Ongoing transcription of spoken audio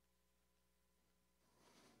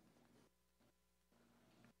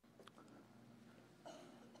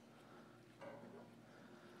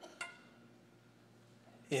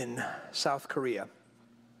in South Korea,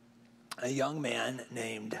 a young man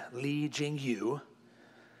named Lee Jing-yu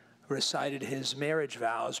recited his marriage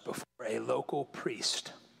vows before a local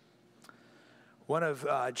priest. One of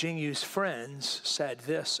Jing-yu's friends said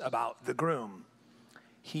this about the groom: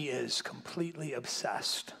 he is completely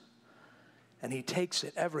obsessed, and he takes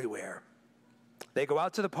it everywhere. They go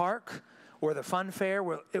out to the park or the fun fair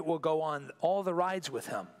where it will go on all the rides with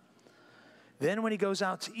him. Then when he goes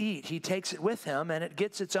out to eat, he takes it with him, and it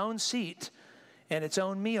gets its own seat and its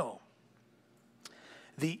own meal.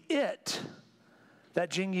 The it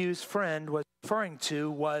that Jing-yu's friend was referring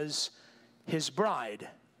to was his bride,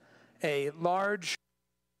 a large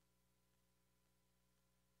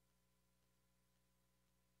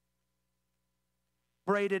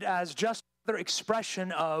celebrated as just another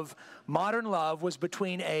expression of modern love was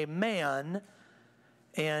between a man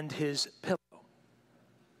and his pillow.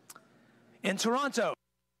 In Toronto,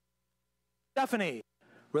 Stephanie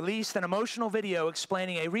released an emotional video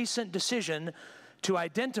explaining a recent decision to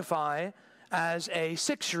identify as a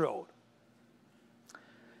 6-year-old.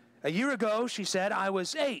 A year ago, she said, I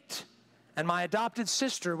was 8, and my adopted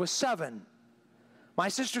sister was 7. My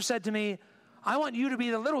sister said to me, I want you to be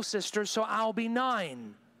the little sister, so I'll be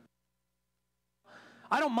 9.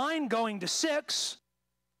 I don't mind going to 6.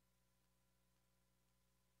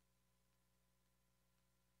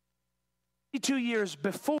 Two years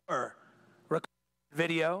before recording the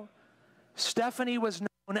video, Stephanie was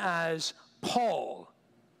known as Paul.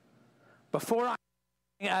 Before I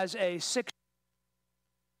as a 6,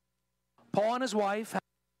 Paul and his wife had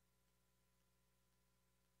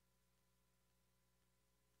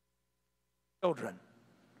children.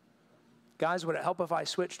 Guys, would it help if I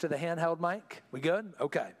switch to the handheld mic? We good?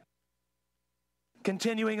 Okay.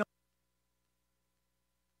 Continuing on.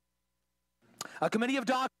 A committee of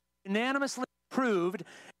doctors unanimously approved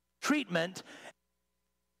treatment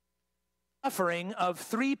suffering of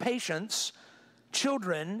 3 patients,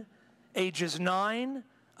 children ages 9,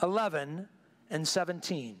 11, and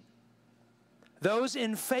 17. Those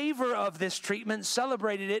in favor of this treatment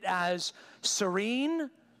celebrated it as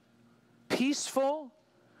serene, peaceful,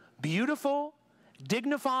 beautiful,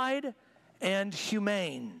 dignified, and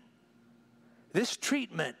humane. This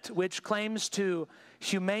treatment, which claims to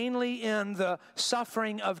humanely end the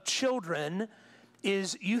suffering of children,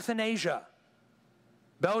 is euthanasia.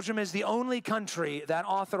 Belgium is the only country that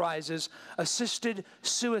authorizes assisted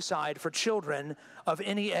suicide for children of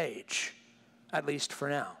any age, at least for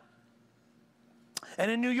now. And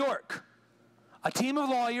in New York, a team of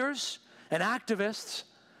lawyers and activists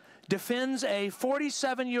defends a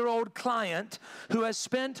 47-year-old client who has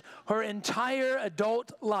spent her entire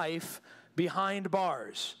adult life behind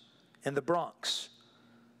bars in the Bronx.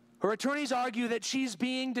 Her attorneys argue that she's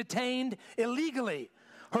being detained illegally.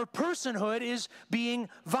 Her personhood is being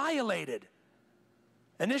violated.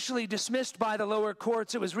 Initially dismissed by the lower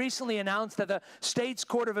courts, it was recently announced that the state's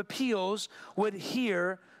Court of Appeals would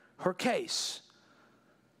hear her case.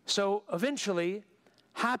 So eventually,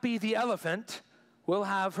 Happy the elephant will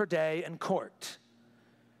have her day in court.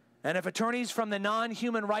 And if attorneys from the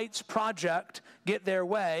Non-Human Rights Project get their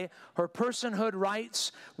way, her personhood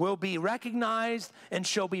rights will be recognized and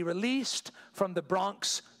she'll be released from the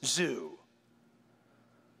Bronx Zoo.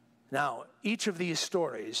 Now, each of these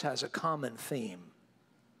stories has a common theme.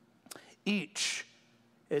 Each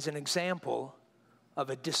is an example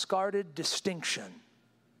of a discarded distinction.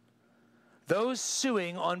 Those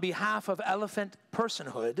suing on behalf of elephant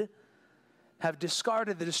personhood have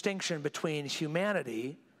discarded the distinction between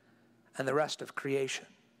humanity and the rest of creation.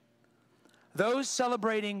 Those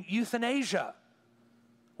celebrating euthanasia,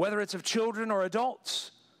 whether it's of children or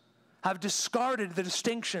adults, have discarded the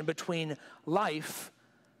distinction between life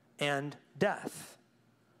and death.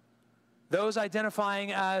 Those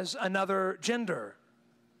identifying as another gender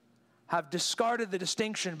have discarded the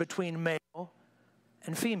distinction between male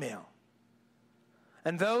and female.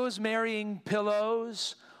 And those marrying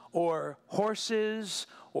pillows or horses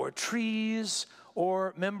or trees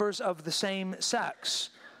or members of the same sex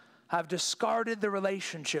have discarded the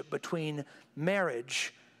relationship between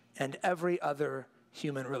marriage and every other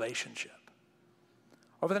human relationship.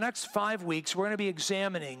 Over the next 5 weeks, we're going to be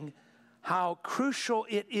examining how crucial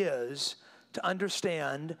it is to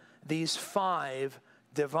understand these 5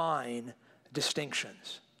 divine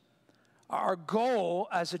distinctions. Our goal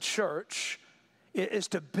as a church is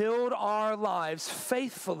to build our lives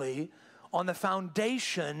faithfully on the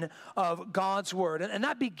foundation of God's Word. And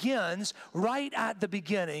that begins right at the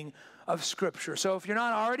beginning of Scripture. So if you're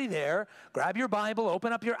not already there, grab your Bible,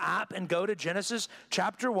 open up your app, and go to Genesis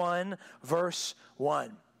chapter 1, verse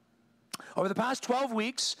 1. Over the past 12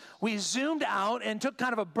 weeks, we zoomed out and took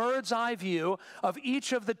kind of a bird's eye view of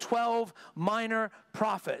each of the 12 minor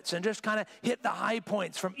prophets and just kind of hit the high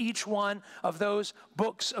points from each one of those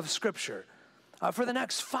books of Scripture. For the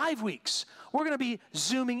next 5 weeks, we're going to be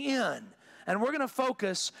zooming in, and we're going to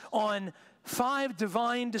focus on 5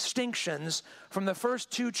 divine distinctions from the first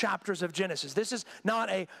 2 chapters of Genesis. This is not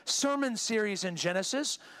a sermon series in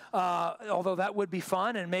Genesis, although that would be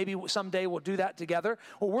fun, and maybe someday we'll do that together.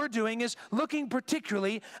 What we're doing is looking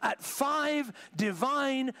particularly at 5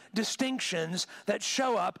 divine distinctions that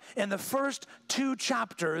show up in the first 2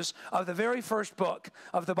 chapters of the very first book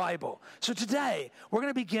of the Bible. So today, we're going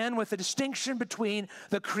to begin with the distinction between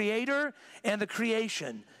the Creator and the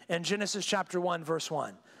creation in Genesis chapter 1, verse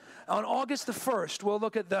 1. On August the 1st, we'll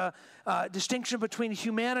look at the distinction between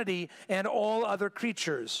humanity and all other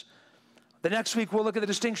creatures. The next week, we'll look at the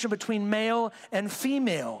distinction between male and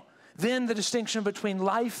female. Then the distinction between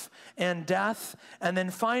life and death. And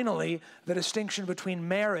then finally, the distinction between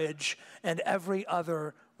marriage and every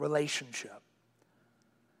other relationship.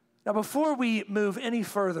 Now, before we move any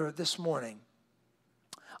further this morning,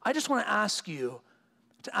 I just want to ask you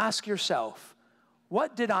to ask yourself,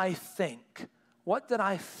 what did I think? What did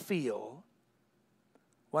I feel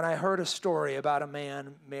when I heard a story about a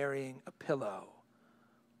man marrying a pillow,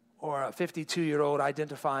 or a 52-year-old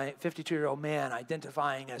man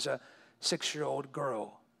identifying as a 6-year-old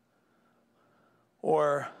girl,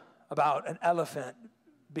 or about an elephant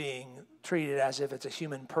being treated as if it's a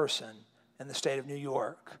human person in the state of New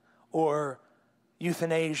York, or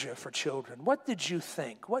euthanasia for children? What did you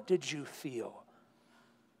think? What did you feel?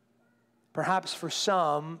 Perhaps for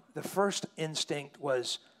some, the first instinct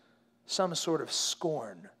was some sort of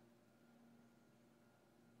scorn.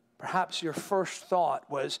 Perhaps your first thought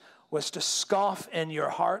was to scoff in your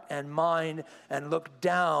heart and mind and look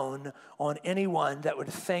down on anyone that would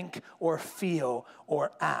think or feel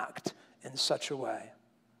or act in such a way.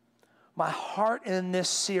 My heart in this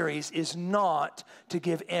series is not to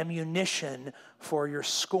give ammunition for your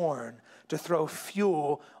scorn, to throw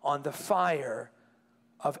fuel on the fire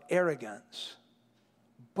of arrogance,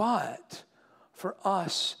 but for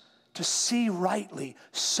us to see rightly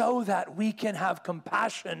so that we can have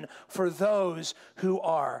compassion for those who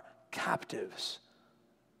are captives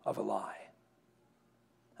of a lie.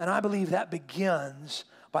 And I believe that begins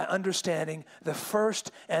by understanding the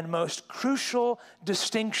first and most crucial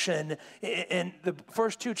distinction in the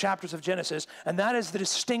first 2 chapters of Genesis, and that is the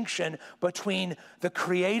distinction between the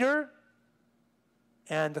Creator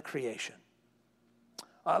and the creation.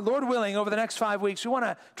 Lord willing, over the next 5 weeks, we want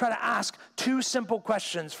to try to ask 2 simple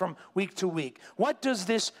questions from week to week. What does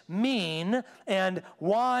this mean, and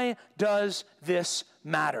why does this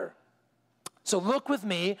matter? So look with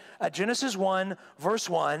me at Genesis 1, verse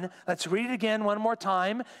 1. Let's read it again one more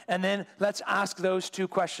time, and then let's ask those 2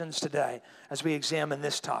 questions today as we examine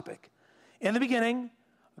this topic. In the beginning,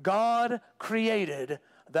 God created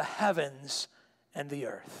the heavens and the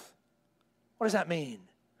earth. What does that mean?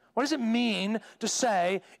 What does it mean to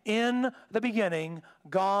say, in the beginning,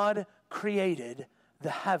 God created the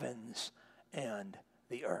heavens and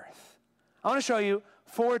the earth? I want to show you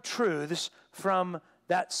 4 truths from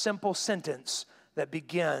that simple sentence that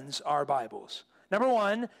begins our Bibles. Number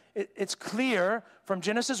 1, it's clear from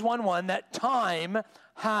Genesis 1:1 that time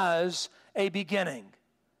has a beginning.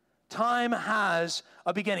 Time has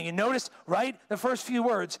a beginning. You notice, right, the first few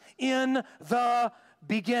words, in the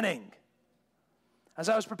beginning. As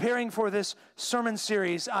I was preparing for this sermon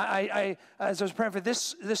series, as I was preparing for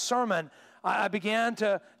this sermon, I began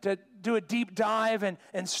to do a deep dive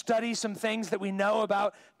and study some things that we know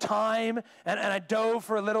about time. And I dove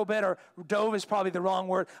for a little bit, or dove is probably the wrong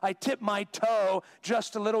word. I tipped my toe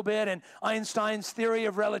just a little bit in Einstein's theory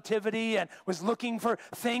of relativity and was looking for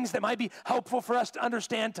things that might be helpful for us to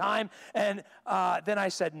understand time. And then I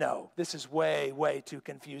said, no, this is way, way too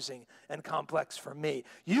confusing and complex for me.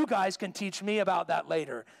 You guys can teach me about that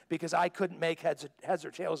later, because I couldn't make heads or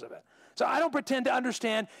tails of it. So I don't pretend to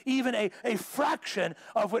understand even a fraction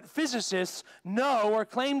of what physicists know or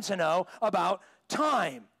claim to know about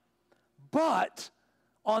time. But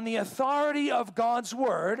on the authority of God's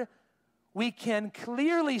Word, we can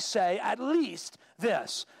clearly say at least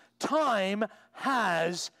this: time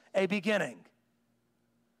has a beginning.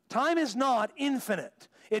 Time is not infinite.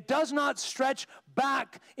 It does not stretch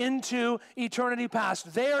back into eternity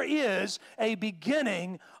past. There is a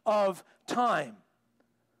beginning of time.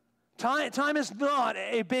 Time is not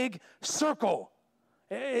a big circle.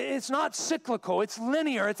 It's not cyclical. It's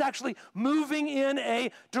linear. It's actually moving in a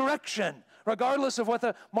direction, regardless of what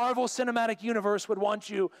the Marvel Cinematic Universe would want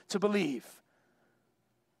you to believe.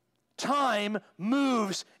 time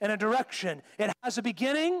moves in a direction. It has a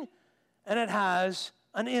beginning and it has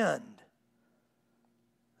an end.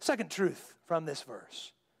 Second truth from this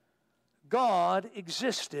verse. God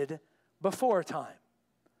existed before time.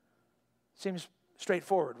 Seems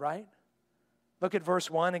straightforward, right? Look at verse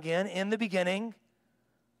 1 again. In the beginning,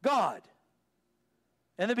 God.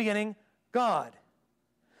 In the beginning, God.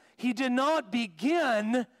 He did not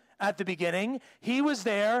begin at the beginning. He was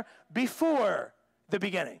there before the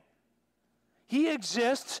beginning. He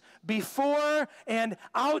exists before and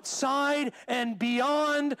outside and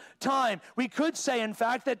beyond time. We could say, in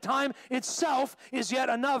fact, that time itself is yet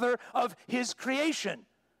another of his creations.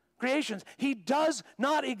 He does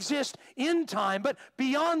not exist in time, but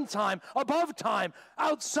beyond time, above time,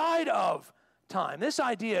 outside of time. This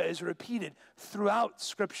idea is repeated throughout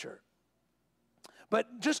Scripture.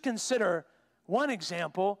 But just consider one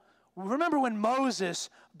example. Remember when Moses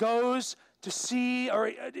goes to see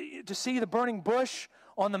the burning bush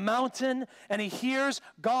on the mountain, and he hears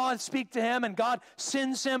God speak to him, and God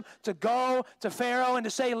sends him to go to Pharaoh and to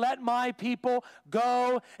say, "Let my people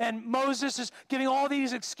go." And Moses is giving all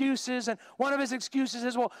these excuses, and one of his excuses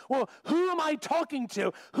is, well, who am I talking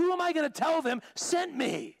to? Who am I going to tell them sent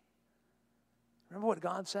me? Remember what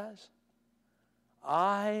God says?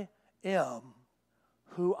 I am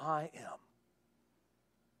who I am.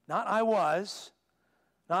 Not I was,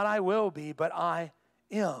 not I will be, but I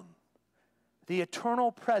am. The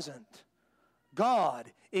eternal present.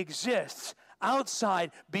 God exists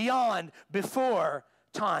outside, beyond, before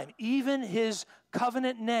time. Even his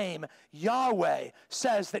covenant name, Yahweh,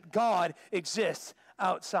 says that God exists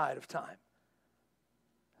outside of time.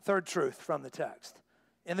 Third truth from the text.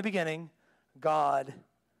 In the beginning, God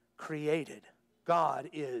created. God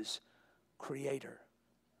is creator.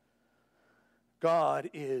 God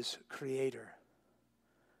is creator.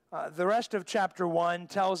 The rest of chapter 1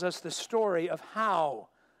 tells us the story of how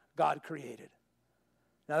God created.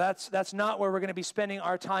 Now that's not where we're going to be spending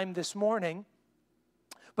our time this morning,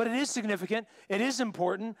 but it is significant, it is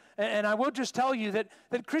important, and I will just tell you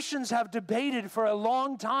that Christians have debated for a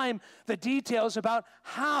long time the details about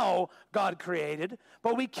how God created,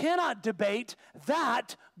 but we cannot debate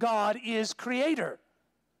that God is creator.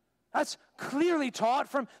 That's clearly taught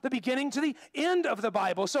from the beginning to the end of the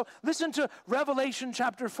Bible. So listen to Revelation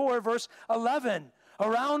chapter 4, verse 11.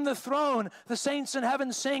 Around the throne, the saints in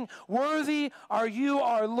heaven sing, "Worthy are you,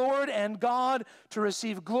 our Lord and God, to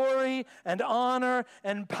receive glory and honor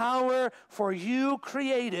and power, for you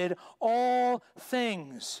created all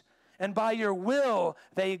things, and by your will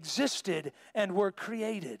they existed and were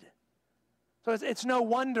created." So it's no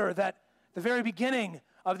wonder that the very beginning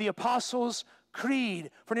of the Apostles'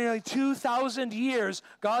 Creed, for nearly 2,000 years,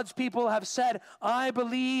 God's people have said, "I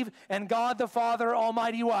believe in God the Father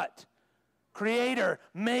Almighty," what? Creator,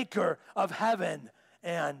 maker of heaven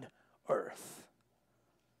and earth.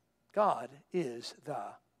 God is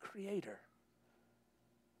the creator.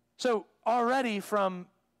 So already from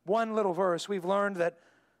one little verse, we've learned that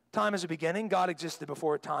time is a beginning, God existed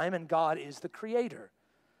before time, and God is the creator.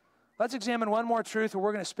 Let's examine one more truth where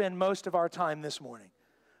we're going to spend most of our time this morning.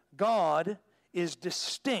 God is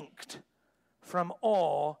distinct from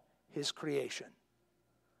all his creation.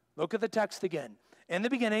 Look at the text again. In the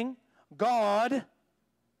beginning, God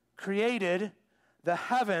created the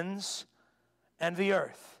heavens and the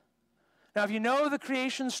earth. Now, if you know the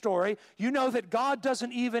creation story, you know that God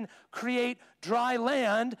doesn't even create dry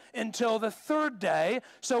land until the third day.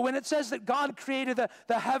 So when it says that God created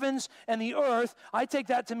the heavens and the earth, I take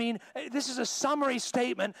that to mean this is a summary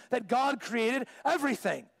statement that God created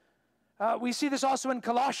everything. We see this also in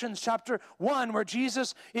Colossians chapter 1, where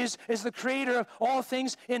Jesus is the creator of all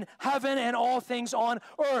things in heaven and all things on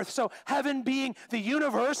earth. So heaven being the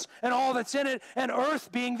universe and all that's in it, and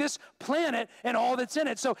earth being this planet and all that's in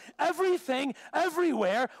it. So everything,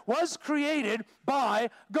 everywhere, was created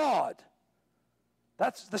by God.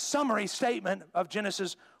 That's the summary statement of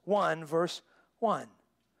Genesis 1, verse 1.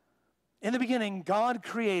 In the beginning, God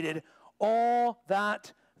created all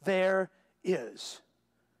that there is.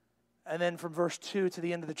 And then from verse 2 to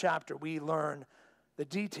the end of the chapter, we learn the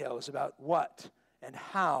details about what and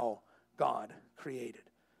how God created.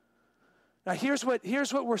 Now, here's what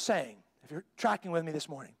we're saying, if you're tracking with me this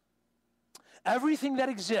morning. Everything that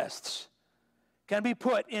exists can be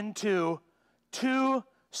put into two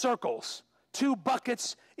circles, two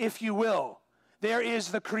buckets, if you will. There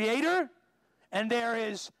is the creator, and there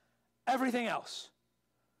is everything else.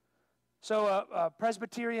 So a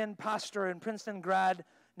Presbyterian pastor and Princeton grad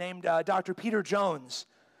named Dr. Peter Jones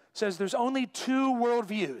says there's only two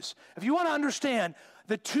worldviews. If you want to understand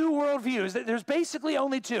the two worldviews. There's basically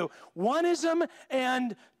only two, oneism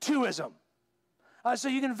and twoism. So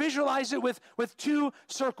you can visualize it with two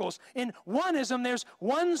circles. In oneism, there's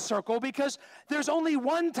one circle because there's only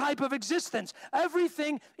one type of existence.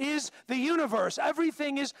 Everything is the universe.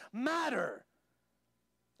 Everything is matter.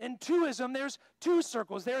 In twoism, there's two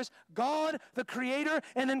circles. There's God, the creator,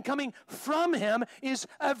 and then coming from him is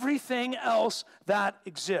everything else that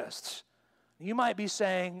exists. You might be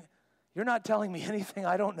saying, you're not telling me anything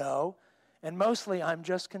I don't know, and mostly I'm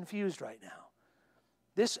just confused right now.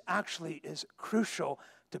 This actually is crucial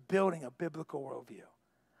to building a biblical worldview.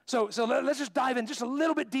 So let's just dive in just a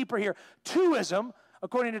little bit deeper here. Twoism,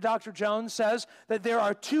 according to Dr. Jones, says that there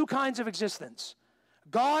are two kinds of existence.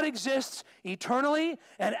 God exists eternally,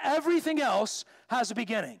 and everything else has a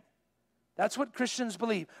beginning. That's what Christians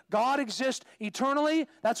believe. God exists eternally.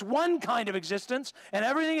 That's one kind of existence, and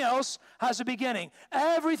everything else has a beginning.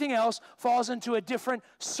 Everything else falls into a different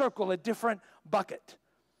circle, a different bucket.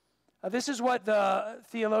 This is what the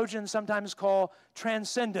theologians sometimes call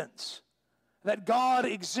transcendence, that God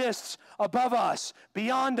exists above us,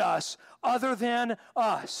 beyond us, other than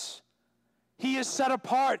us. He is set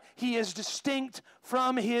apart. He is distinct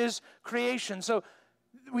from his creation. So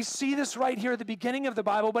we see this right here at the beginning of the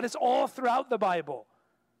Bible, but it's all throughout the Bible.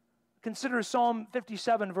 Consider Psalm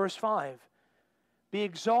 57, verse 5. Be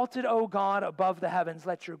exalted, O God, above the heavens.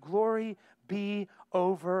 Let your glory be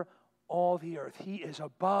over all the earth. He is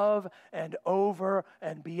above and over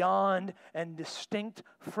and beyond and distinct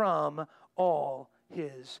from all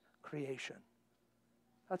his creation.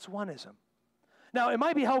 That's oneism. Now, it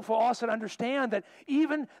might be helpful also to understand that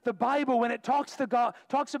even the Bible, when it talks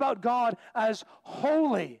about God as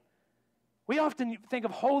holy, we often think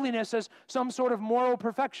of holiness as some sort of moral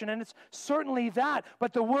perfection, and it's certainly that.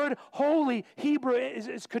 But the word holy, Hebrew,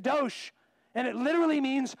 is kadosh. And it literally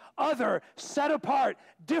means other, set apart,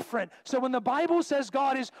 different. So when the Bible says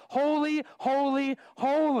God is holy, holy,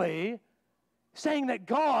 holy, saying that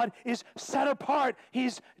God is set apart,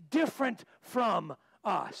 he's different from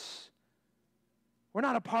us. We're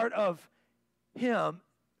not a part of him,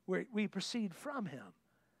 we proceed from him.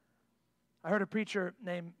 I heard a preacher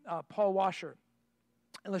named Paul Washer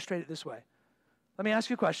illustrate it this way. Let me ask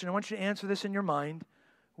you a question. I want you to answer this in your mind.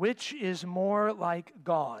 Which is more like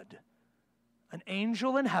God? An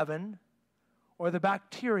angel in heaven, or the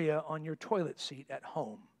bacteria on your toilet seat at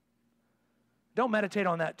home? Don't meditate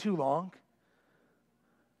on that too long.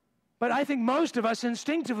 But I think most of us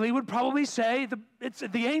instinctively would probably say it's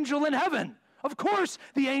the angel in heaven. Of course,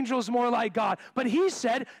 the angel's more like God. But he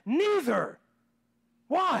said neither.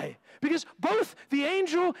 Why? Because both the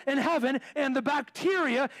angel in heaven and the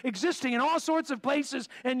bacteria existing in all sorts of places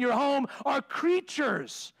in your home are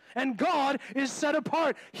creatures. And God is set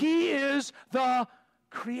apart. He is the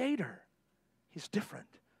creator. He's different.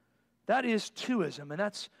 That is twoism, and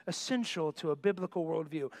that's essential to a biblical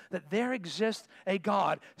worldview, that there exists a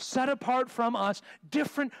God set apart from us,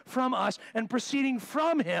 different from us, and proceeding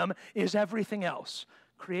from him is everything else.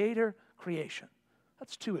 Creator, creation.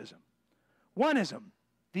 That's twoism. Oneism,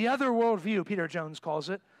 the other worldview, Peter Jones calls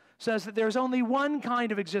it, says that there's only one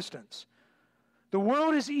kind of existence. The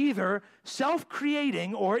world is either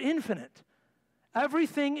self-creating or infinite.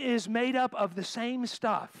 Everything is made up of the same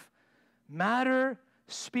stuff, matter,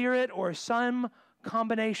 spirit, or some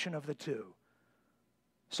combination of the two.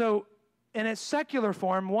 So in its secular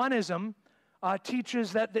form, oneism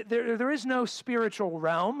teaches that there is no spiritual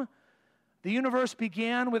realm. The universe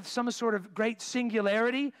began with some sort of great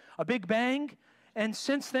singularity, a big bang, and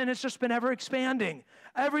since then it's just been ever expanding.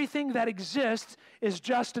 Everything that exists is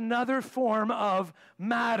just another form of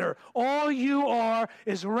matter. All you are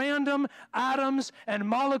is random atoms and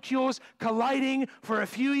molecules colliding for a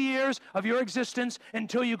few years of your existence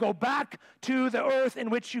until you go back to the earth in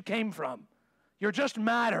which you came from. You're just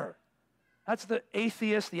matter. That's the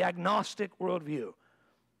atheist, the agnostic worldview.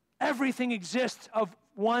 Everything exists of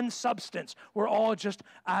one substance. We're all just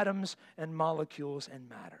atoms and molecules and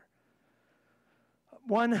matter.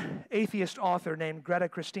 One atheist author named Greta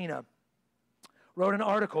Christina wrote an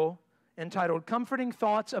article entitled "Comforting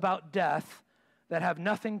Thoughts About Death That Have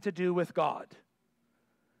Nothing to Do with God."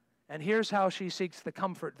 And here's how she seeks to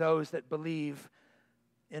comfort those that believe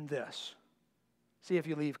in this. See if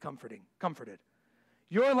you leave comforted.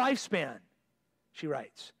 Your lifespan, she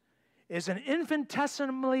writes, is an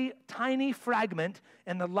infinitesimally tiny fragment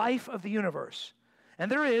in the life of the universe. And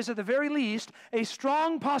there is, at the very least, a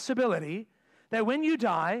strong possibility that when you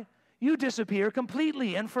die, you disappear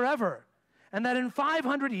completely and forever. And that in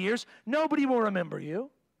 500 years, nobody will remember you.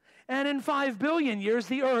 And in 5 billion years,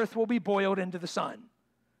 the earth will be boiled into the sun.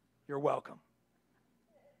 You're welcome.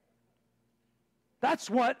 That's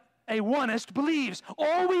what a onist believes.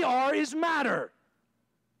 All we are is matter.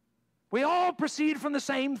 We all proceed from the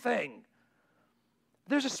same thing.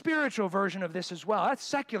 There's a spiritual version of this as well. That's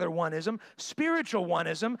secular oneism. Spiritual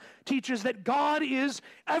oneism teaches that God is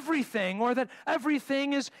everything, or that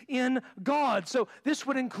everything is in God. So this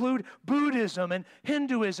would include Buddhism and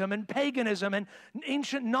Hinduism and paganism and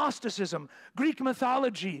ancient Gnosticism, Greek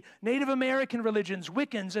mythology, Native American religions,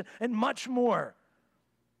 Wiccans, and much more.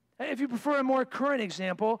 If you prefer a more current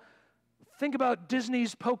example, think about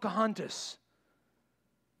Disney's Pocahontas.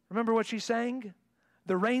 Remember what she sang?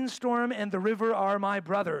 The rainstorm and the river are my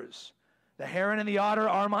brothers. The heron and the otter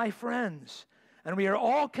are my friends. And we are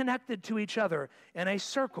all connected to each other in a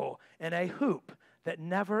circle, in a hoop that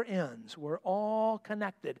never ends. We're all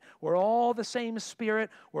connected. We're all the same spirit.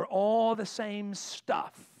 We're all the same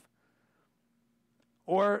stuff.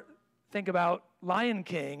 Or think about Lion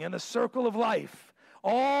King and the circle of life.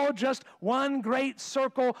 All just one great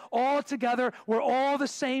circle, all together. We're all the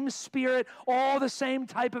same spirit, all the same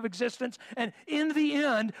type of existence. And in the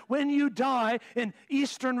end, when you die in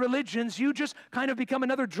Eastern religions, you just kind of become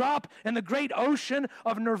another drop in the great ocean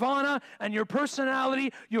of nirvana, and your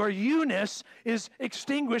personality, your you-ness, is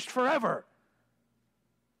extinguished forever.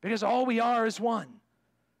 Because all we are is one.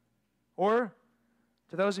 Or,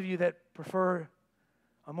 to those of you that prefer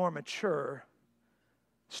a more mature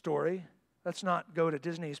story, let's not go to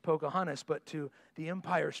Disney's Pocahontas, but to The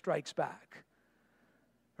Empire Strikes Back.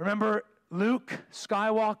 Remember Luke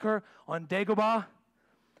Skywalker on Dagobah?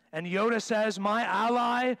 And Yoda says, my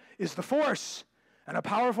ally is the Force, and a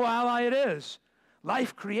powerful ally it is.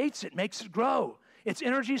 Life creates it, makes it grow. Its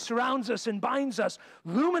energy surrounds us and binds us.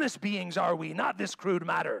 Luminous beings are we, not this crude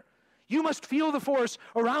matter. You must feel the Force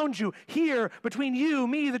around you, here, between you,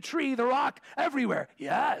 me, the tree, the rock, everywhere.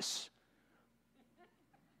 Yes.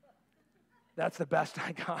 That's the best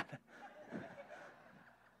I got.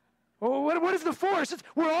 Well, what is the Force?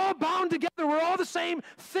 We're all bound together. We're all the same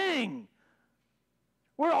thing.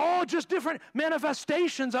 We're all just different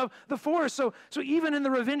manifestations of the Force. So even in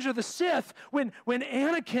the Revenge of the Sith, when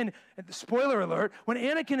Anakin, spoiler alert, when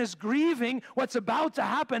Anakin is grieving what's about to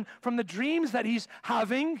happen from the dreams that he's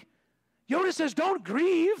having, Yoda says, don't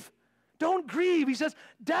grieve. Don't grieve. He says,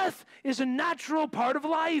 death is a natural part of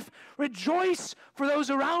life. Rejoice for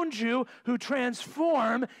those around you who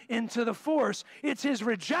transform into the Force. It's his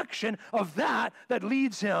rejection of that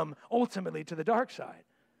leads him ultimately to the dark side.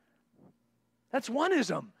 That's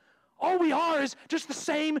oneism. All we are is just the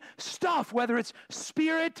same stuff, whether it's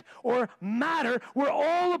spirit or matter. We're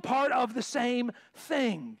all a part of the same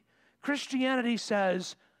thing. Christianity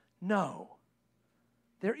says, no,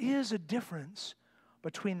 there is a difference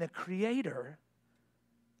between the Creator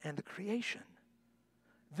and the creation.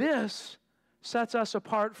 This sets us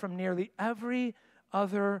apart from nearly every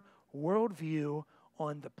other worldview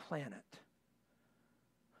on the planet.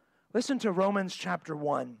 Listen to Romans chapter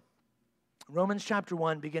 1. Romans chapter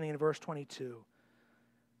 1, beginning in verse 22.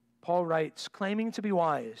 Paul writes, claiming to be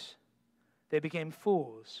wise, they became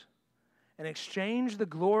fools and exchanged the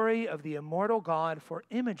glory of the immortal God for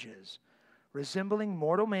images resembling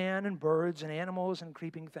mortal man and birds and animals and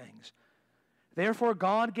creeping things. Therefore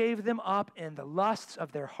God gave them up in the lusts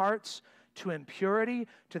of their hearts to impurity,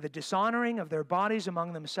 to the dishonoring of their bodies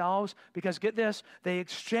among themselves, because, get this, they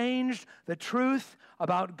exchanged the truth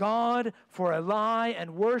about God for a lie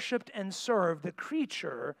and worshiped and served the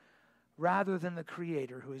creature rather than the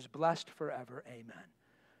Creator, who is blessed forever. Amen.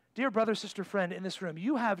 Dear brother, sister, friend in this room,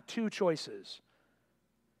 you have two choices.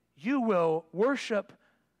 You will worship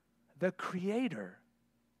the Creator,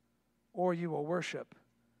 or you will worship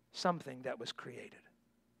something that was created.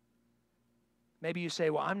 Maybe you say,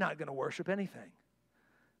 well, I'm not going to worship anything.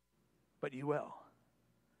 But you will.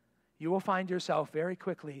 You will find yourself very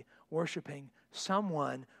quickly worshiping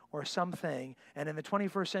someone or something. And in the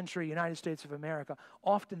 21st century United States of America,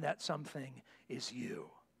 often that something is you.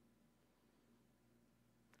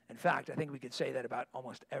 In fact, I think we could say that about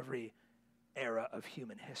almost every era of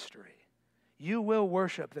human history. You will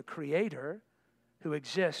worship the Creator who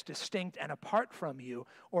exists distinct and apart from you,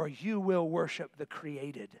 or you will worship the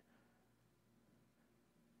created.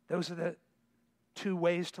 Those are the two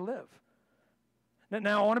ways to live.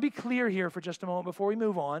 Now, I want to be clear here for just a moment before we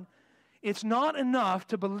move on. It's not enough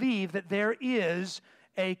to believe that there is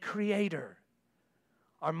a Creator.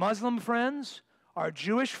 Our Muslim friends, our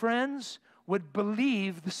Jewish friends would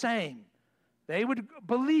believe the same. They would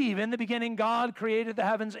believe in the beginning God created the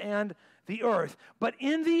heavens and the earth. But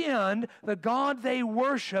in the end, the God they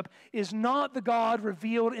worship is not the God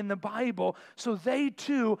revealed in the Bible, so they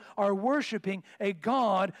too are worshiping a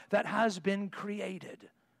God that has been created.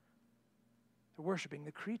 They're worshiping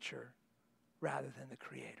the creature rather than the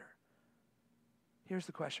Creator. Here's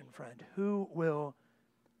the question, friend. Who will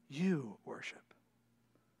you worship?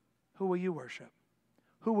 Who will you worship?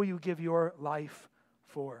 Who will you give your life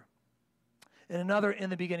for? In another in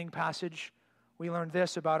the beginning passage, we learned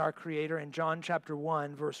this about our Creator in John chapter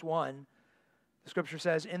 1, verse 1. The scripture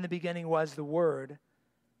says, "In the beginning was the Word,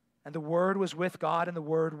 and the Word was with God, and the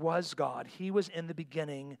Word was God. He was in the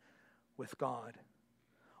beginning with God.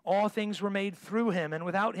 All things were made through Him, and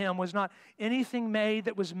without Him was not anything made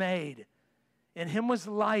that was made. In Him was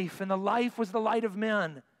life, and the life was the light of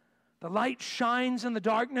men. The light shines in the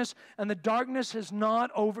darkness, and the darkness has not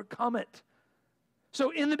overcome it." So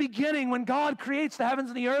in the beginning, when God creates the heavens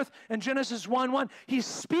and the earth in Genesis 1:1, He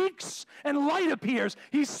speaks and light appears.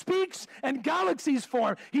 He speaks and galaxies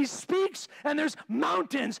form. He speaks and there's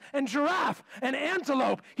mountains and giraffe and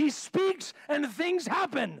antelope. He speaks and things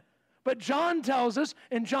happen. But John tells us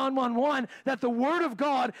in John 1:1 that the Word of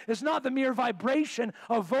God is not the mere vibration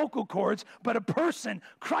of vocal cords, but a person,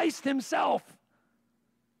 Christ Himself.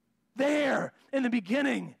 There in the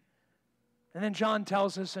beginning. And then John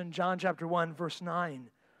tells us in John chapter 1, verse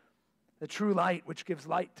 9, the true light which gives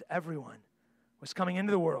light to everyone was coming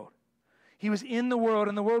into the world. He was in the world,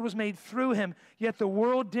 and the world was made through Him, yet the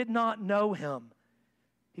world did not know Him.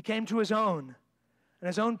 He came to His own, and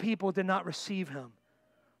His own people did not receive Him.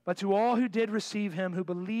 But to all who did receive Him, who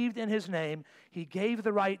believed in His name, He gave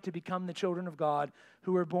the right to become the children of God,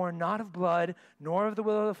 who were born not of blood, nor of the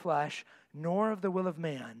will of the flesh, nor of the will of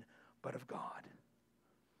man, but of God.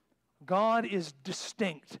 God is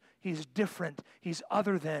distinct. He's different. He's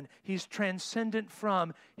other than. He's transcendent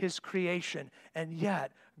from His creation. And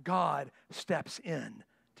yet, God steps in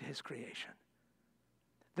to His creation.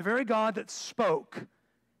 The very God that spoke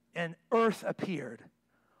and earth appeared,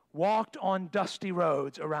 walked on dusty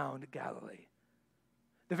roads around Galilee.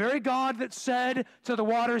 The very God that said to the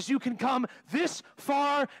waters, "You can come this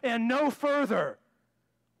far and no further,"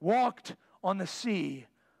 walked on the sea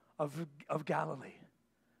of Galilee.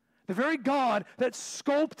 The very God that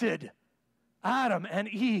sculpted Adam and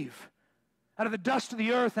Eve out of the dust of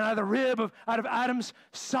the earth and out of the rib out of Adam's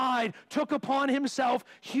side, took upon Himself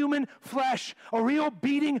human flesh, a real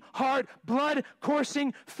beating heart, blood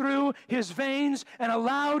coursing through His veins, and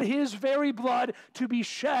allowed His very blood to be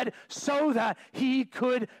shed so that He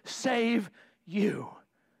could save you.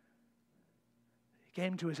 He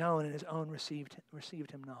came to His own, and His own received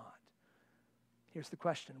Him not. Here's the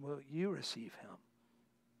question: will you receive Him?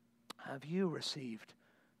 Have you received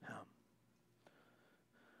Him?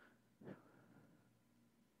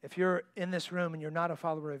 If you're in this room and you're not a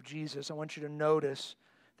follower of Jesus, I want you to notice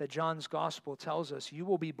that John's gospel tells us you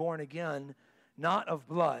will be born again, not of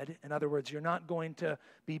blood. In other words, you're not going to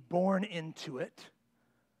be born into it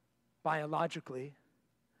biologically.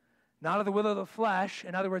 Not of the will of the flesh.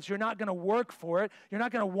 In other words, you're not going to work for it. You're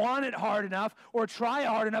not going to want it hard enough or try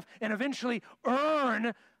hard enough and eventually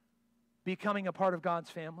earn becoming a part of God's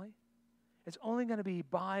family. It's only going to be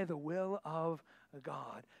by the will of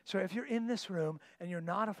God. So if you're in this room and you're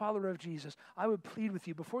not a follower of Jesus, I would plead with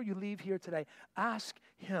you, before you leave here today, ask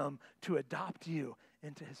Him to adopt you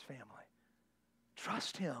into His family.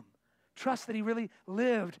 Trust Him. Trust that He really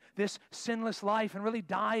lived this sinless life and really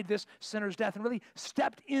died this sinner's death and really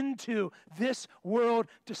stepped into this world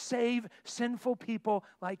to save sinful people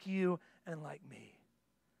like you and like me.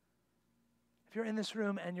 If you're in this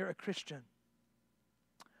room and you're a Christian,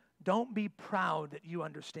 don't be proud that you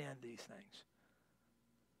understand these things.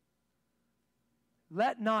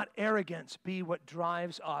 Let not arrogance be what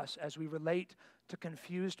drives us as we relate to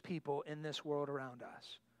confused people in this world around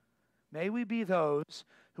us. May we be those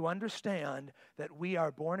who understand that we are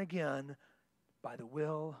born again by the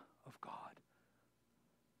will of God.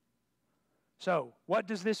 So, what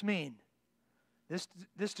does this mean?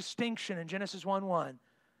 This distinction in Genesis 1:1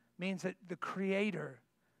 means that the Creator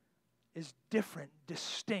is different,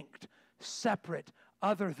 distinct, separate,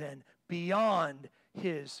 other than, beyond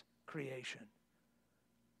His creation.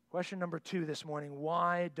 Question number 2 this morning: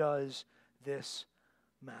 why does this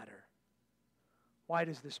matter? Why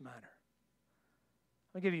does this matter?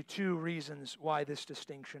 I'll give you 2 reasons why this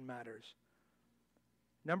distinction matters.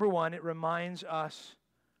 Number 1, it reminds us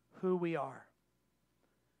who we are.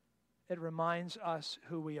 It reminds us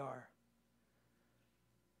who we are.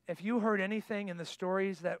 If you heard anything in the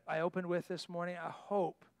stories that I opened with this morning, I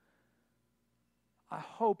hope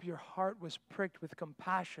your heart was pricked with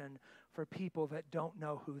compassion for people that don't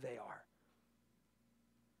know who they are.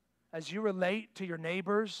 As you relate to your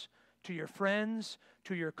neighbors, to your friends,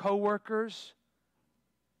 to your coworkers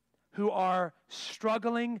who are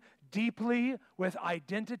struggling deeply with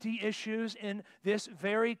identity issues in this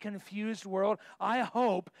very confused world, I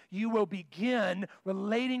hope you will begin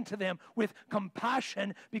relating to them with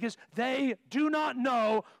compassion because they do not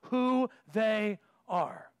know who they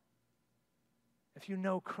are. If you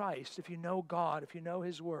know Christ, if you know God, if you know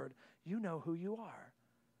His Word, you know who you are.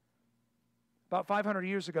 About 500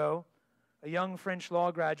 years ago, a young French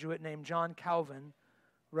law graduate named John Calvin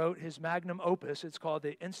wrote his magnum opus. It's called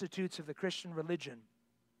The Institutes of the Christian Religion.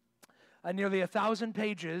 Nearly 1,000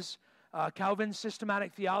 pages, Calvin's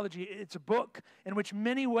Systematic Theology. It's a book in which in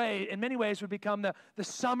many ways would become the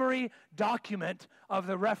summary document of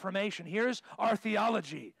the Reformation. Here's our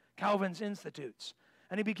theology, Calvin's Institutes.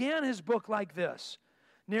 And he began his book like this: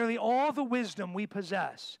 nearly all the wisdom we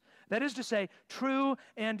possess, that is to say, true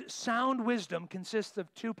and sound wisdom, consists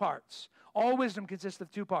of two parts. All wisdom consists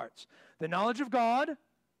of two parts: the knowledge of God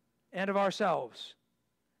and of ourselves.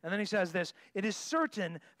 And then he says this: it is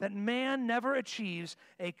certain that man never achieves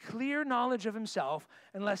a clear knowledge of himself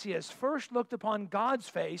unless he has first looked upon God's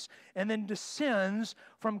face and then descends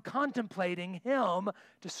from contemplating Him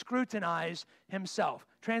to scrutinize himself.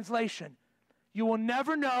 Translation: you will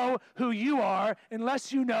never know who you are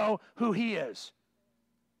unless you know who He is.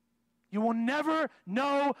 You will never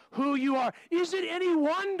know who you are. Is it any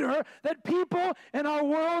wonder that people in our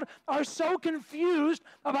world are so confused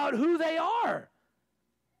about who they are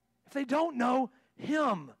if they don't know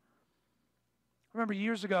Him? I remember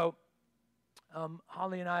years ago,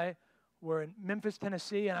 Holly and I were in Memphis,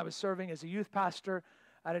 Tennessee, and I was serving as a youth pastor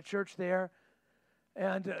at a church there.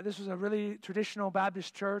 And this was a really traditional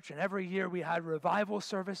Baptist church, and every year we had revival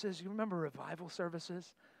services. You remember revival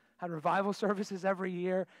services? Had revival services every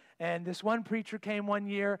year. And this one preacher came one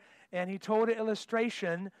year, and he told an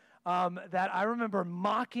illustration that I remember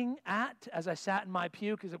mocking at as I sat in my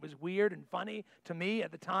pew because it was weird and funny to me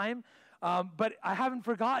at the time. But I haven't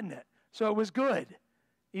forgotten it, so it was good,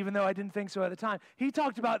 even though I didn't think so at the time. He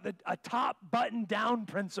talked about a top button down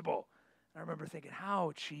principle. I remember thinking,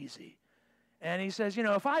 how cheesy. And he says, you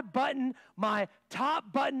know, if I button my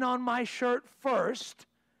top button on my shirt first,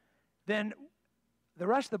 then the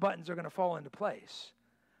rest of the buttons are going to fall into place.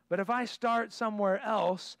 But if I start somewhere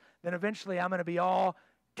else, then eventually I'm going to be all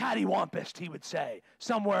cattywampus, he would say,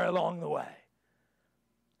 somewhere along the way.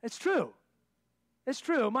 It's true. It's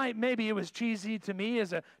true. Maybe it was cheesy to me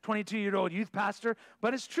as a 22-year-old youth pastor,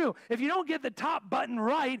 but it's true. If you don't get the top button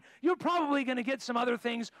right, you're probably going to get some other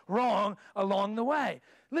things wrong along the way.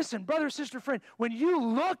 Listen, brother, sister, friend, when you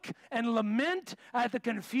look and lament at the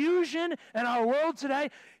confusion in our world today,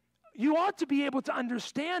 you ought to be able to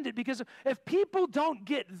understand it, because if people don't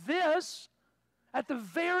get this at the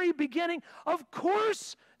very beginning, of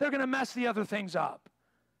course they're going to mess the other things up.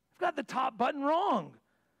 They've got the top button wrong.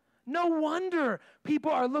 No wonder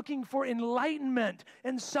people are looking for enlightenment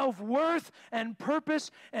and self-worth and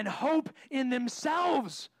purpose and hope in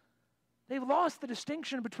themselves. They've lost the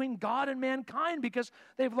distinction between God and mankind because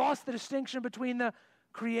they've lost the distinction between the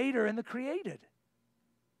Creator and the created.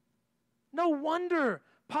 No wonder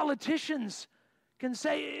politicians can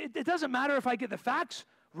say, it doesn't matter if I get the facts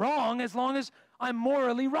wrong as long as I'm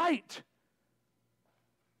morally right.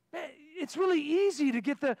 It's really easy to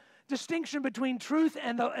get the distinction between truth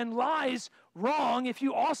and lies wrong if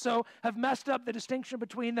you also have messed up the distinction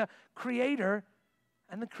between the Creator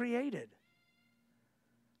and the created.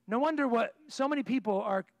 No wonder what so many people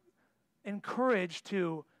are encouraged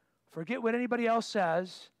to forget what anybody else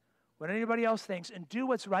says, what anybody else thinks, and do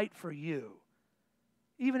what's right for you,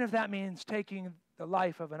 even if that means taking the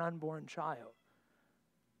life of an unborn child.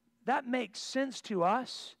 That makes sense to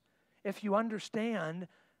us if you understand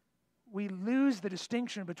we lose the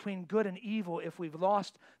distinction between good and evil if we've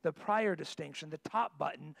lost the prior distinction, the top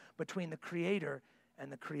button between the Creator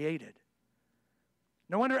and the created.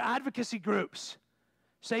 No wonder advocacy groups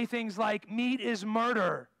say things like meat is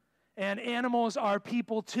murder and animals are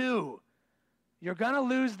people too. You're going to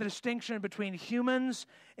lose the distinction between humans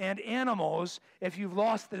and animals if you've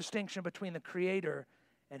lost the distinction between the Creator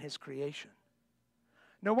and His creation.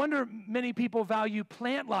 No wonder many people value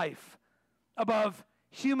plant life above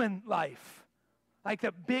human life, like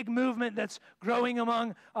the big movement that's growing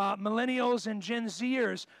among millennials and Gen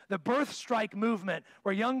Zers, the birth strike movement,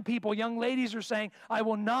 where young people, young ladies are saying, I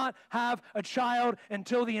will not have a child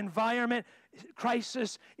until the environment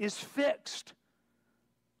crisis is fixed.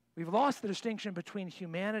 We've lost the distinction between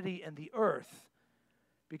humanity and the earth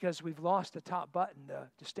because we've lost the top button, the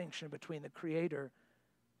distinction between the Creator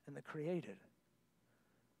and the created.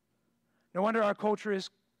 No wonder our culture is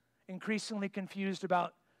increasingly confused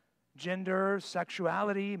about gender,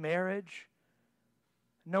 sexuality, marriage.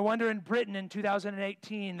 No wonder in Britain in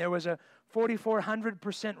 2018 there was a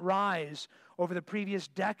 4,400% rise over the previous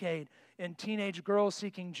decade in teenage girls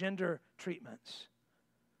seeking gender treatments.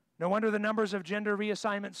 No wonder the numbers of gender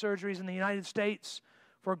reassignment surgeries in the United States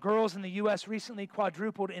for girls in the U.S. recently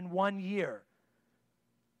quadrupled in 1 year.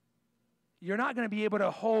 You're not going to be able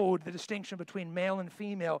to hold the distinction between male and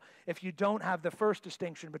female if you don't have the first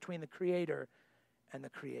distinction between the Creator and the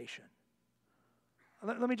creation.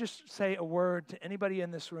 Let me just say a word to anybody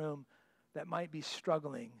in this room that might be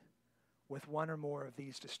struggling with one or more of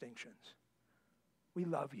these distinctions. We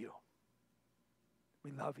love you.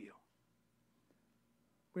 We love you.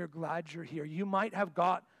 We're glad you're here. You might have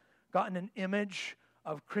gotten an image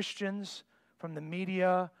of Christians from the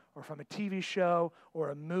media or from a TV show or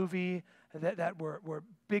a movie that were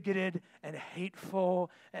bigoted and hateful,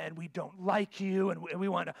 and we don't like you, and we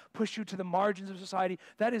want to push you to the margins of society.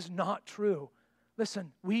 That is not true.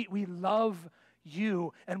 Listen, we love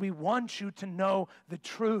you, and we want you to know the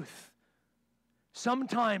truth.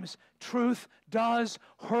 Sometimes truth does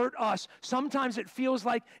hurt us. Sometimes it feels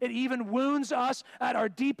like it even wounds us at our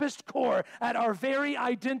deepest core, at our very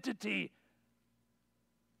identity.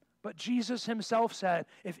 But Jesus himself said,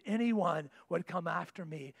 if anyone would come after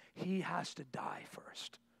me, he has to die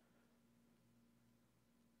first.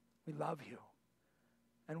 We love you.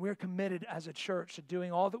 And we're committed as a church to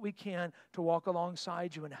doing all that we can to walk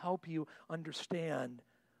alongside you and help you understand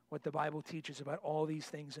what the Bible teaches about all these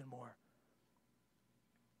things and more.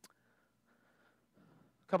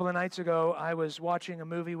 A couple of nights ago, I was watching a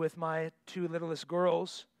movie with my two littlest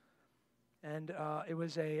girls, and it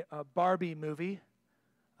was a Barbie movie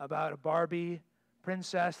about a Barbie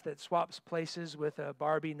princess that swaps places with a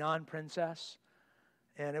Barbie non-princess,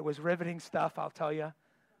 and it was riveting stuff, I'll tell you.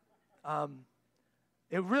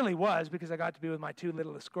 It really was, because I got to be with my two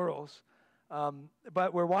littlest girls,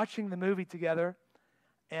 but we're watching the movie together,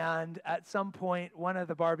 and at some point, one of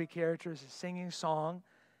the Barbie characters is singing a song.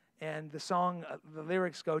 And the song, the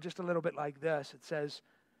lyrics go just a little bit like this. It says,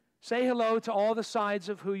 say hello to all the sides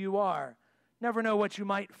of who you are. Never know what you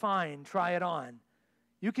might find. Try it on.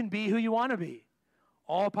 You can be who you want to be.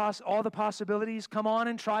 All the possibilities, come on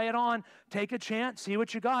and try it on. Take a chance. See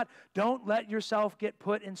what you got. Don't let yourself get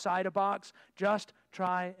put inside a box. Just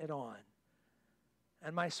try it on.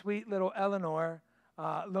 And my sweet little Eleanor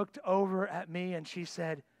looked over at me and she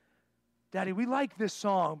said, Daddy, we like this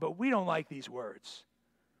song, but we don't like these words.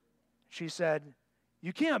 She said,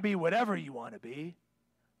 you can't be whatever you want to be.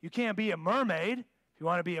 You can't be a mermaid if you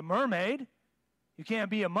want to be a mermaid. You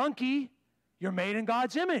can't be a monkey. You're made in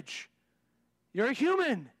God's image. You're a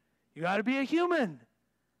human. You got to be a human.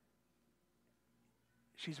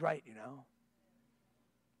 She's right, you know.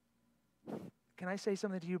 Can I say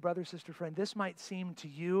something to you, brother, sister, friend? This might seem to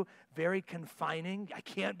you very confining. I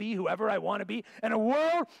can't be whoever I want to be. In a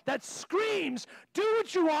world that screams, do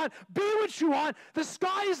what you want, be what you want, the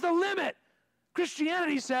sky is the limit.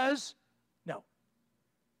 Christianity says, no.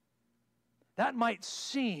 That might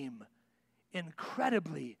seem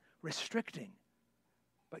incredibly restricting.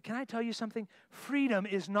 But can I tell you something? Freedom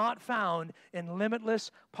is not found in limitless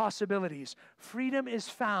possibilities. Freedom is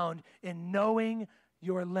found in knowing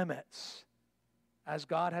your limits, as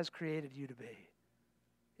God has created you to be.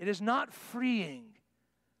 It is not freeing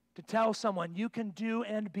to tell someone you can do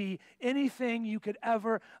and be anything you could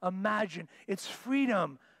ever imagine. It's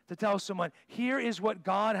freedom to tell someone, here is what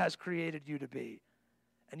God has created you to be.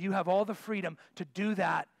 And you have all the freedom to do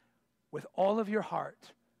that with all of your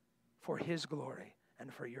heart for His glory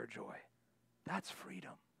and for your joy. That's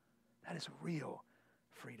freedom. That is real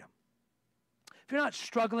freedom. If you're not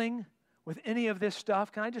struggling with any of this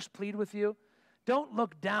stuff, can I just plead with you? Don't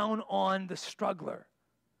look down on the struggler.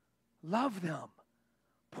 Love them.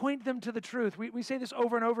 Point them to the truth. We say this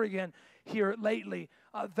over and over again here lately.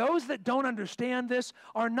 Those that don't understand this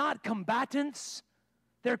are not combatants.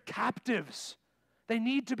 They're captives. They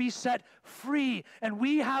need to be set free. And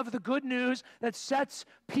we have the good news that sets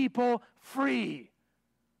people free.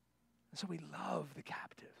 And so we love the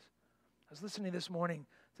captives. I was listening this morning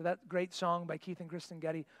to that great song by Keith and Kristen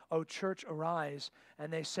Getty, "O Church Arise,"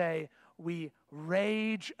 and they say, we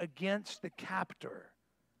rage against the captor,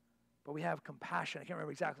 but we have compassion. I can't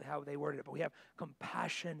remember exactly how they worded it, but we have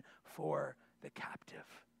compassion for the captive.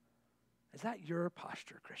 Is that your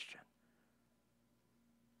posture, Christian?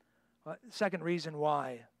 Second reason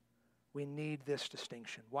why we need this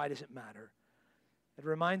distinction. Why does it matter? It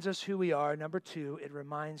reminds us who we are. Number two, it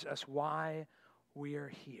reminds us why we're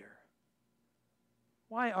here.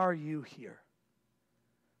 Why are you here?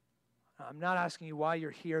 I'm not asking you why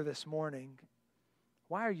you're here this morning.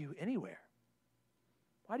 Why are you anywhere?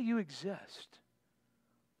 Why do you exist?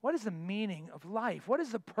 What is the meaning of life? What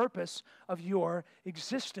is the purpose of your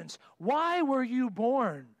existence? Why were you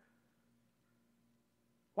born?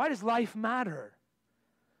 Why does life matter?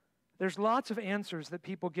 There's lots of answers that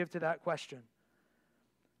people give to that question.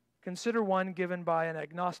 Consider one given by an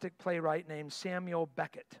agnostic playwright named Samuel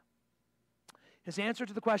Beckett. His answer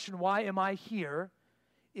to the question, why am I here,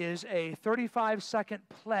 is a 35-second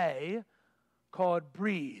play called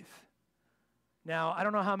Breathe. Now, I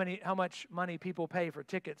don't know how much money people pay for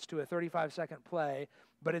tickets to a 35-second play,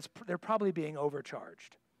 but they're probably being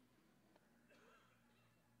overcharged.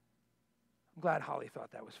 I'm glad Holly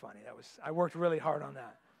thought that was funny. I worked really hard on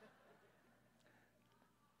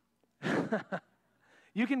that.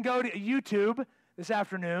 You can go to YouTube this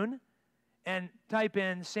afternoon and type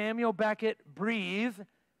in Samuel Beckett, Breathe,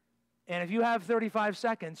 and if you have 35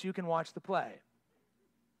 seconds, you can watch the play.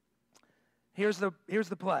 Here's the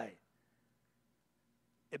play.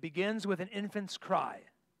 It begins with an infant's cry.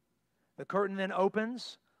 The curtain then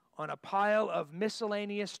opens on a pile of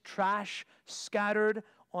miscellaneous trash scattered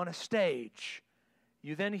on a stage.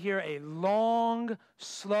 You then hear a long,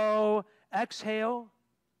 slow exhale,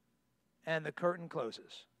 and the curtain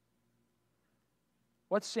closes.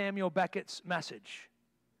 What's Samuel Beckett's message?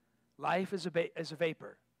 Life is a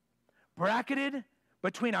vapor. Bracketed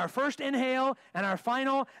between our first inhale and our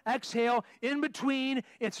final exhale, in between,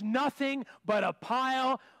 it's nothing but a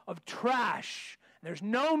pile of trash. There's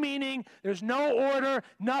no meaning, there's no order,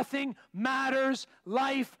 nothing matters,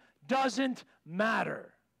 life doesn't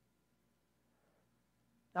matter.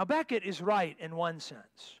 Now, Beckett is right in one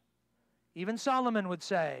sense. Even Solomon would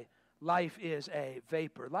say, life is a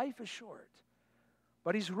vapor. Life is short.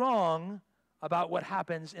 But he's wrong about what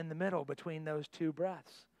happens in the middle between those two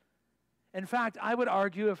breaths. In fact, I would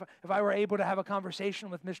argue if I were able to have a conversation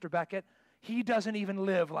with Mr. Beckett, he doesn't even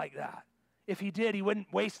live like that. If he did, he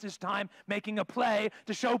wouldn't waste his time making a play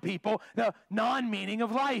to show people the non-meaning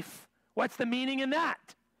of life. What's the meaning in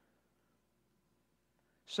that?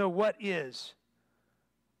 So what is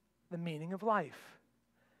the meaning of life?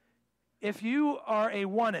 If you are a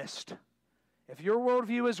oneist, if your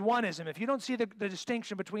worldview is oneism, if you don't see the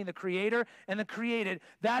distinction between the creator and the created,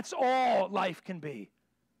 that's all life can be.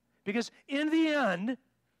 Because in the end,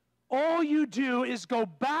 all you do is go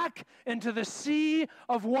back into the sea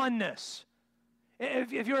of oneness.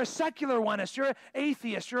 If you're a secular onist, you're an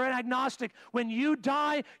atheist, you're an agnostic, when you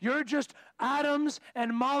die, you're just atoms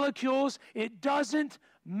and molecules. It doesn't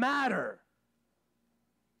matter.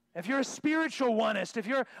 If you're a spiritual onist, if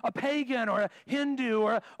you're a pagan or a Hindu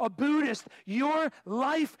or a Buddhist, your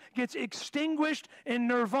life gets extinguished in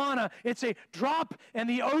nirvana. It's a drop in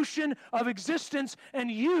the ocean of existence,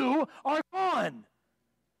 and you are gone.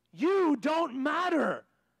 You don't matter.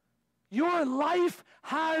 Your life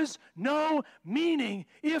has no meaning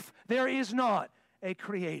if there is not a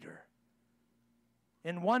creator.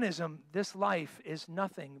 In oneism, this life is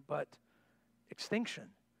nothing but extinction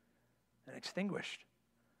and extinguished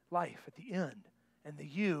life at the end, and the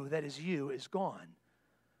you that is you is gone.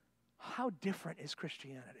 How different is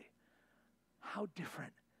Christianity? How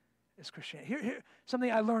different is Christianity? Here,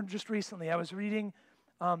 something I learned just recently. I was reading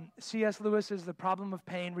C.S. Lewis's The Problem of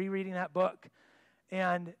Pain, rereading that book,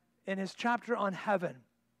 and in his chapter on heaven,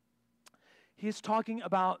 he's talking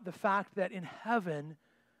about the fact that in heaven,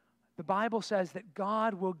 the Bible says that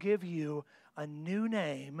God will give you a new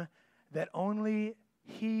name that only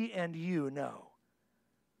He and you know.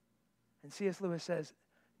 And C.S. Lewis says,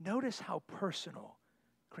 notice how personal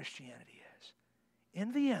Christianity is.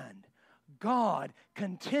 In the end, God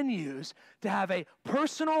continues to have a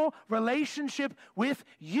personal relationship with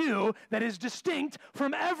you that is distinct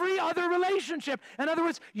from every other relationship. In other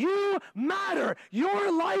words, you matter.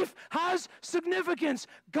 Your life has significance.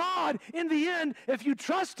 God, in the end, if you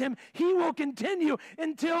trust Him, He will continue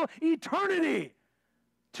until eternity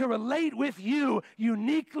to relate with you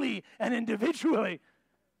uniquely and individually.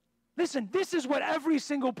 Listen, this is what every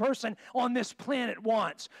single person on this planet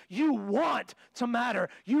wants. You want to matter.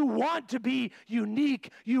 You want to be unique.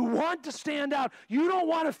 You want to stand out. You don't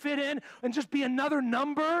want to fit in and just be another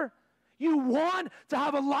number. You want to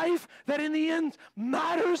have a life that in the end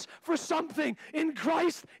matters for something. In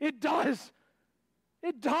Christ, it does.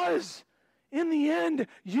 It does. In the end,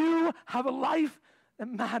 you have a life that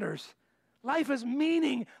matters. Life has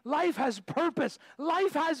meaning. Life has purpose.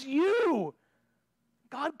 Life has you.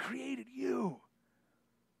 God created you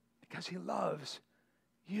because He loves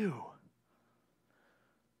you.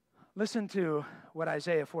 Listen to what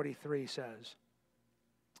Isaiah 43 says,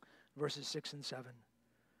 verses 6 and 7.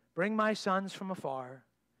 Bring my sons from afar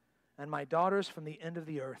and my daughters from the end of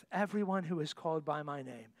the earth, everyone who is called by my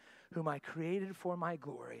name, whom I created for my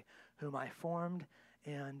glory, whom I formed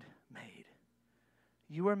and made.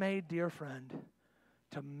 You were made, dear friend,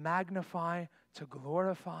 to magnify, to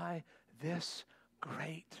glorify this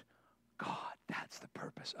great God. That's the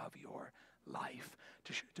purpose of your life,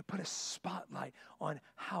 to put a spotlight on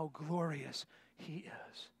how glorious He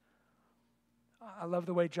is. I love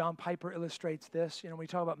the way John Piper illustrates this. We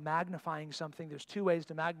talk about magnifying something. There's two ways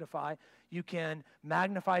to magnify. You can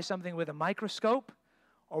magnify something with a microscope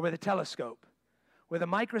or with a telescope. With a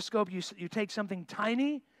microscope, you take something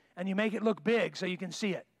tiny and you make it look big so you can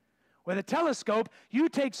see it. With a telescope, you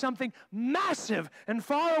take something massive and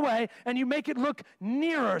far away and you make it look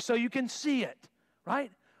nearer so you can see it,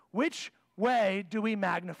 right? Which way do we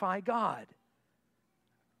magnify God?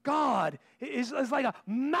 God is like a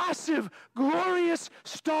massive, glorious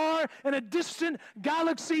star in a distant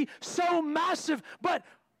galaxy, so massive, but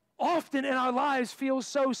often in our lives feels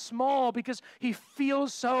so small because He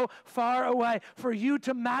feels so far away. For you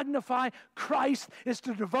to magnify Christ is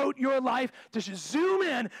to devote your life to zoom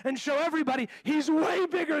in and show everybody He's way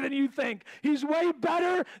bigger than you think. He's way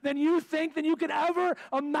better than you think, than you can ever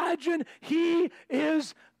imagine. He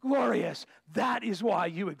is glorious. That is why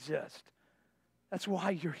you exist. That's why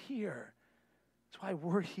you're here. That's why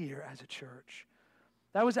we're here as a church.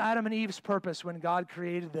 That was Adam and Eve's purpose when God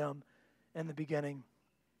created them in the beginning.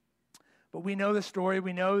 But we know the story.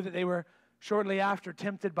 We know that they were shortly after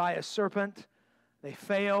tempted by a serpent. They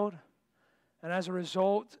failed. And as a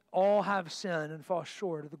result, all have sinned and fall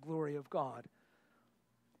short of the glory of God.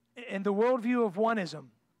 In the worldview of oneism,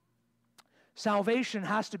 salvation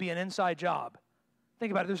has to be an inside job.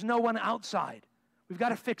 Think about it. There's no one outside. We've got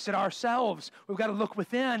to fix it ourselves. We've got to look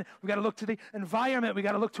within. We've got to look to the environment. We've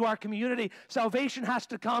got to look to our community. Salvation has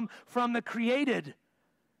to come from the created.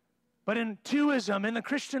 But in twoism, in the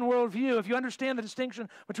Christian worldview, if you understand the distinction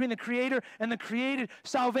between the Creator and the created,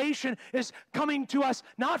 salvation is coming to us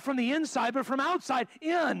not from the inside, but from outside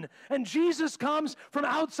in. And Jesus comes from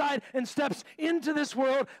outside and steps into this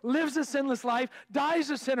world, lives a sinless life, dies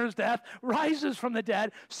a sinner's death, rises from the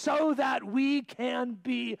dead, so that we can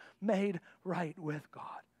be made right with God.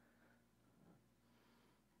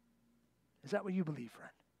 Is that what you believe,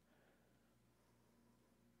 friend?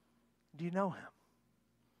 Do you know Him?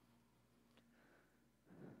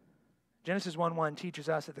 Genesis 1:1 teaches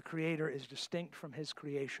us that the Creator is distinct from His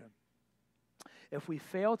creation. If we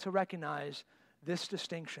fail to recognize this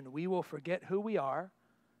distinction, we will forget who we are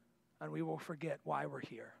and we will forget why we're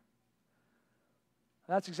here.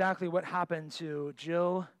 That's exactly what happened to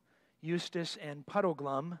Jill, Eustace, and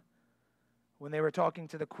Puddleglum when they were talking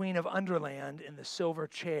to the Queen of Underland in the Silver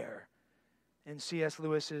Chair in C.S.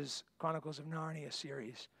 Lewis's Chronicles of Narnia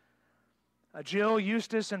series. Jill,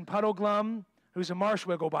 Eustace, and Puddleglum, who's a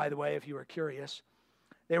marshwiggle, by the way, if you were curious.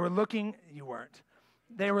 You weren't.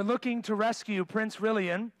 They were looking to rescue Prince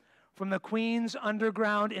Rilian from the Queen's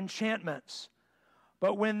underground enchantments.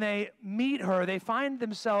 But when they meet her, they find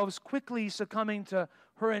themselves quickly succumbing to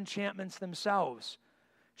her enchantments themselves.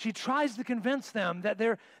 She tries to convince them that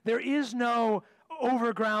there is no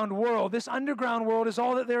overground world. This underground world is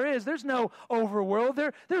all that there is. There's no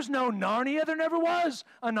overworld. There's no Narnia. There never was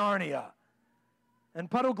a Narnia. And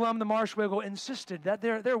Puddleglum the Marshwiggle insisted that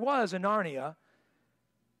there was a Narnia.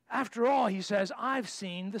 After all, he says, I've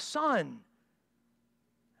seen the sun.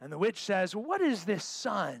 And the witch says, what is this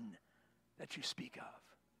sun that you speak of?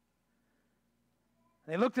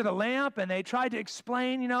 They looked at a lamp and they tried to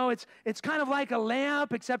explain, it's kind of like a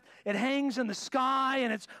lamp, except it hangs in the sky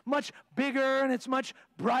and it's much bigger and it's much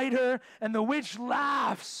brighter. And the witch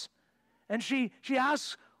laughs. And she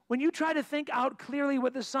asks, when you try to think out clearly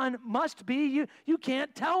what the sun must be, you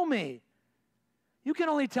can't tell me. You can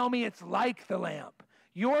only tell me it's like the lamp.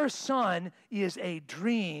 Your sun is a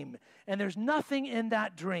dream, and there's nothing in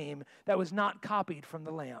that dream that was not copied from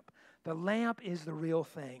the lamp. The lamp is the real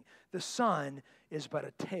thing. The sun is but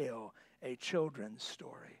a tale, a children's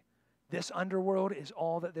story. This underworld is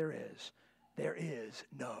all that there is. There is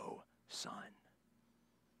no sun.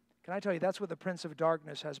 Can I tell you, that's what the Prince of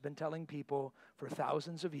Darkness has been telling people for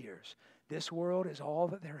thousands of years. This world is all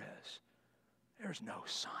that there is. There's no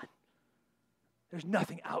sun. There's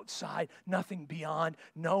nothing outside, nothing beyond,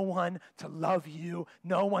 no one to love you,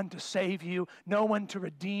 no one to save you, no one to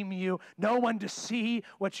redeem you, no one to see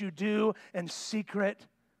what you do in secret.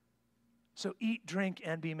 So eat, drink,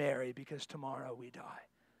 and be merry, because tomorrow we die.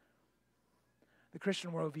 The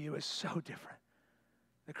Christian worldview is so different.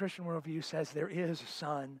 The Christian worldview says there is a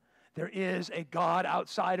sun. There is a God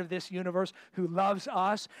outside of this universe who loves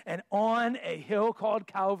us, and on a hill called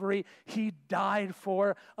Calvary, He died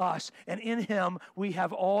for us, and in Him we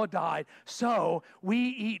have all died. So we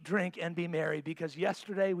eat, drink, and be merry, because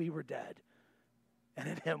yesterday we were dead, and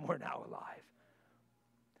in Him we're now alive.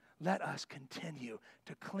 let us continue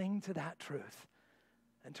to cling to that truth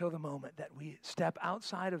until the moment that we step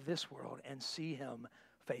outside of this world and see him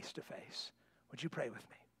face to face. Would you pray with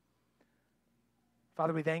me?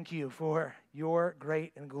 Father, we thank you for your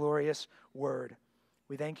great and glorious word.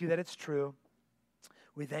 We thank you that it's true.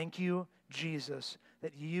 We thank you, Jesus,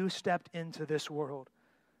 that you stepped into this world.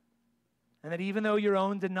 And that even though your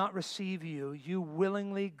own did not receive you, you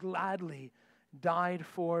willingly, gladly died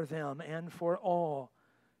for them and for all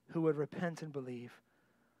who would repent and believe.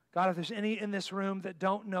 God, if there's any in this room that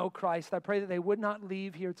don't know Christ, I pray that they would not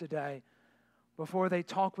leave here today before they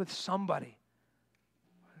talk with somebody.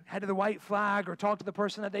 Head to the white flag or talk to the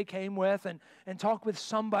person that they came with and talk with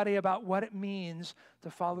somebody about what it means to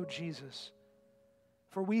follow Jesus.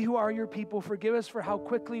 For we who are your people, forgive us for how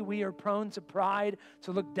quickly we are prone to pride,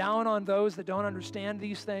 to look down on those that don't understand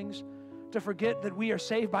these things, to forget that we are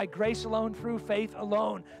saved by grace alone, through faith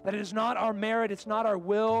alone, that it is not our merit, it's not our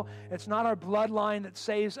will, it's not our bloodline that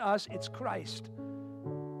saves us, it's Christ.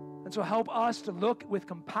 And so help us to look with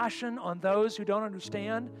compassion on those who don't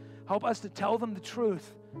understand. Help us to tell them the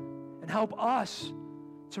truth. And help us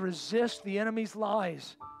to resist the enemy's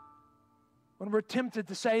lies. When we're tempted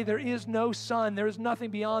to say there is no son, there is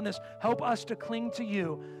nothing beyond this, help us to cling to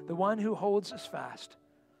you, the one who holds us fast.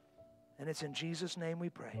 And it's in Jesus' name we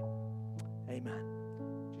pray. Amen.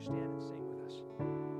 Would you stand and sing with us?